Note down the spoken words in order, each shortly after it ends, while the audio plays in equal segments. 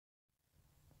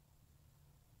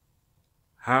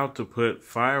How to put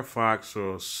Firefox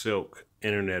or Silk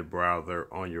internet browser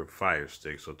on your Fire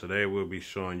Stick. So today we'll be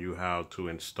showing you how to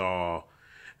install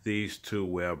these two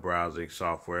web browsing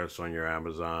softwares on your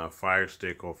Amazon Fire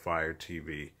Stick or Fire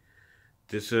TV.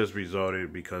 This has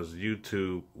resulted because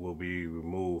YouTube will be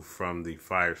removed from the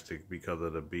Fire Stick because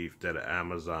of the beef that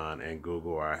Amazon and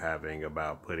Google are having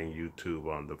about putting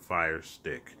YouTube on the Fire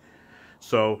Stick.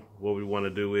 So what we want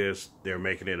to do is they're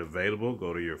making it available.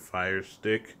 Go to your Fire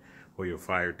Stick or your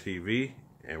Fire TV,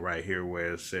 and right here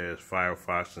where it says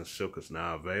Firefox and Silk is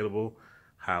now available,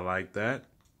 highlight that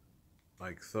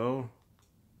like so.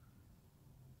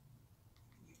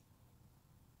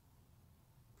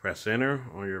 Press enter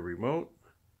on your remote.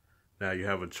 Now you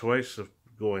have a choice of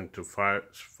going to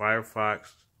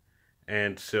Firefox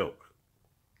and Silk.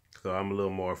 So I'm a little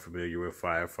more familiar with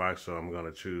Firefox, so I'm going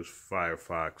to choose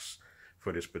Firefox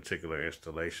for this particular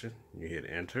installation. You hit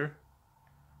enter.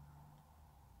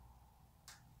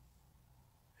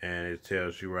 And it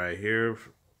tells you right here,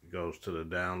 it goes to the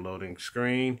downloading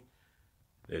screen,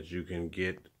 that you can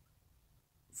get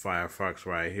Firefox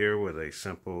right here with a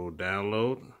simple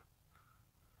download.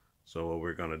 So what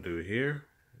we're going to do here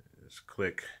is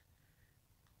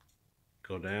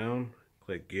go down,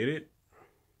 click get it.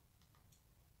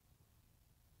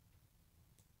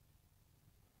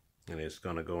 And it's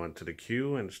going to go into the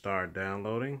queue and start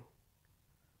downloading.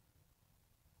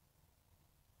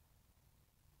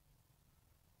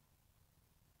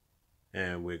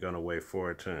 And we're going to wait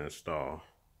for it to install.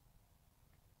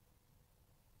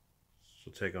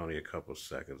 So take only a couple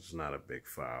seconds. It's not a big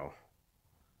file.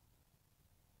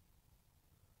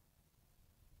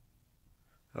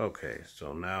 Okay,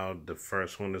 so now the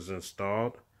first one is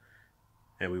installed,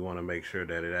 and we want to make sure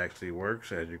that it actually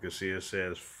works. As you can see, it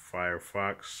says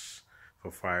Firefox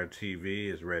for Fire TV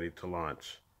is ready to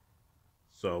launch.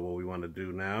 So what we want to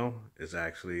do now is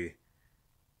actually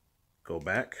go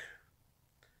back.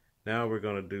 Now we're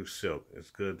going to do Silk.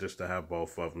 It's good just to have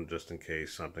both of them, just in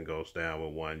case something goes down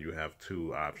with one, you have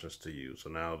two options to use. So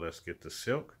now let's get to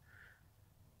Silk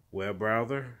web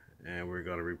browser, and we're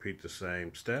going to repeat the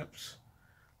same steps.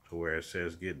 So where it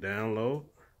says get download,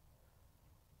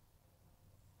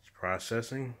 it's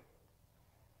processing,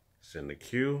 it's in the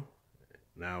queue,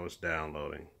 now it's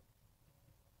downloading.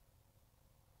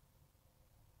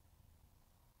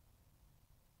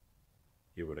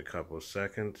 Give it a couple of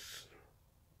seconds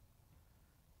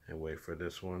and wait for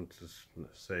this one to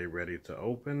say ready to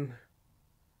open.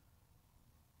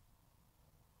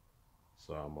 It's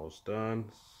almost done.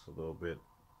 It's a little bit,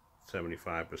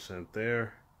 75%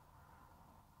 there.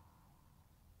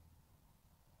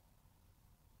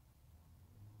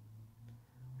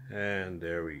 And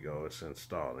there we go, it's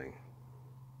installing.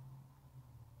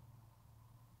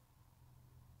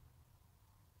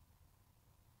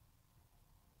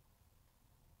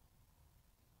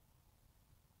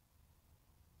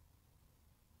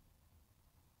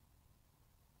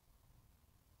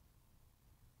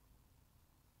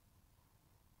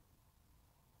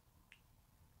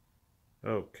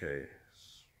 Okay,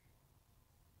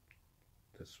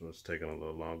 this one's taking a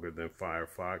little longer than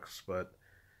Firefox, but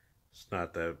it's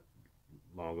not that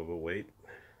long of a wait.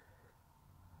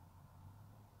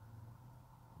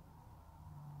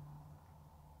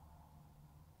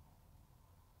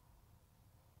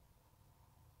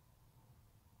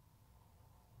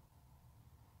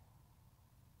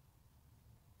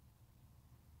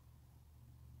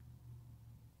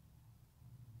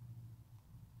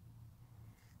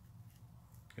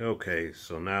 Okay,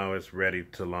 so now it's ready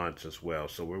to launch as well.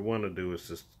 So what we want to do is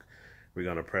just, we're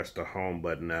going to press the home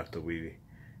button after we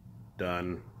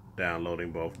done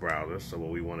downloading both browsers. So what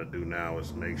we want to do now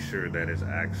is make sure that it's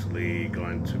actually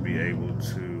going to be able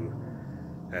to,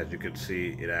 as you can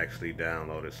see, it actually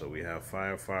downloaded. So we have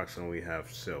Firefox and we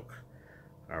have Silk.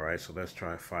 All right, so let's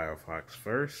try Firefox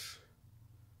first.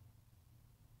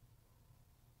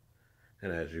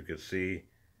 And as you can see,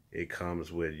 it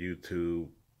comes with YouTube,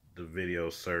 the video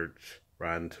search,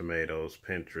 Rotten Tomatoes,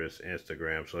 Pinterest,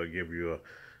 Instagram. So it'll give you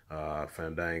a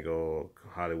Fandango,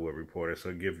 Hollywood Reporter. So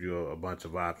it'll give you a bunch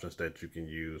of options that you can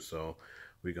use. So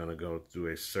we're going to go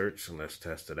through a search and let's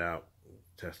test it out.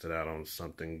 Test it out on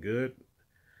something good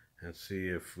and see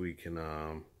if we can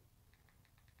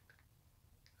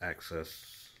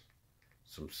access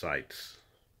some sites.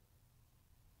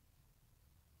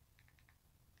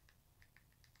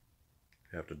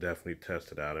 You have to definitely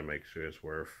test it out and make sure it's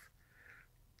worth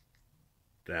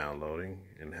downloading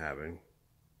and having.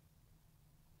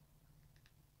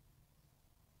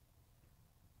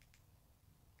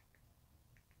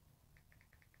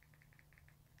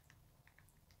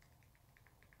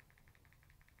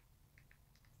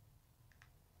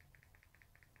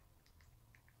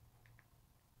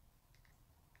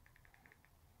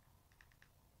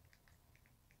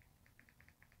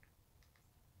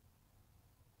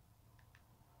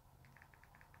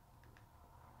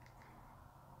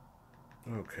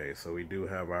 Okay, so we do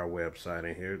have our website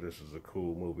in here. This is a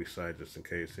cool movie site just in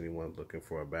case anyone's looking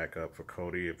for a backup for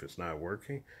Kodi if it's not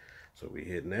working. So we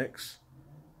hit next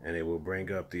and it will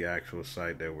bring up the actual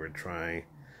site that we're trying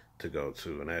to go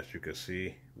to. And as you can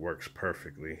see, works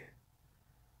perfectly.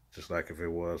 Just like if it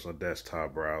was a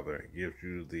desktop browser. It gives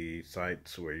you the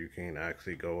sites where you can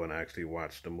actually go and actually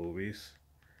watch the movies.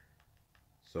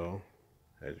 So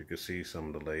as you can see, some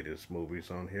of the latest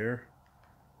movies on here.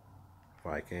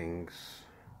 Vikings,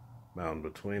 Mountain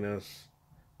Between Us,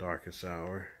 Darkest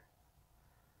Hour.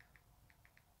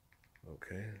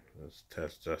 Okay, let's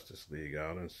test Justice League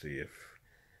out and see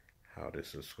how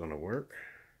this is going to work.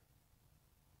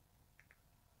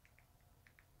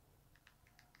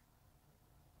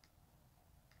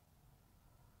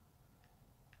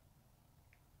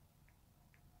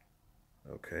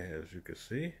 Okay, as you can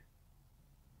see,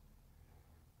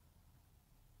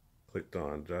 clicked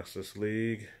on Justice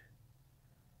League.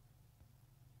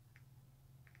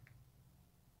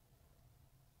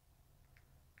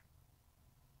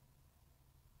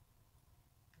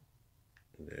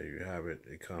 There you have it.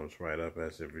 It comes right up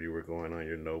as if you were going on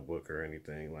your notebook or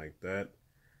anything like that.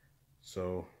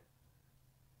 So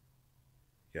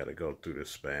you got to go through the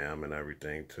spam and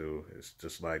everything too. It's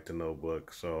just like the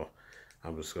notebook. So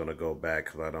I'm just going to go back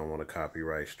because I don't want a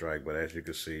copyright strike. But as you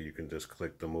can see, you can just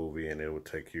click the movie and it will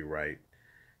take you right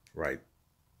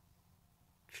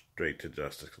straight to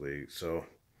Justice League. So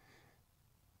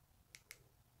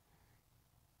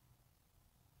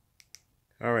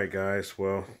alright guys,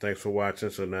 well, thanks for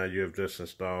watching. So now you have just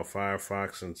installed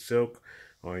Firefox and Silk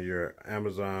on your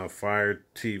Amazon Fire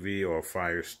TV or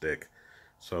Fire Stick.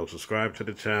 So subscribe to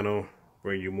the channel,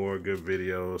 bring you more good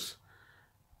videos.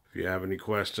 If you have any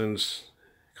questions,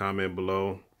 comment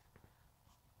below.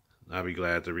 I'll be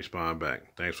glad to respond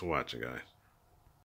back. Thanks for watching, guys.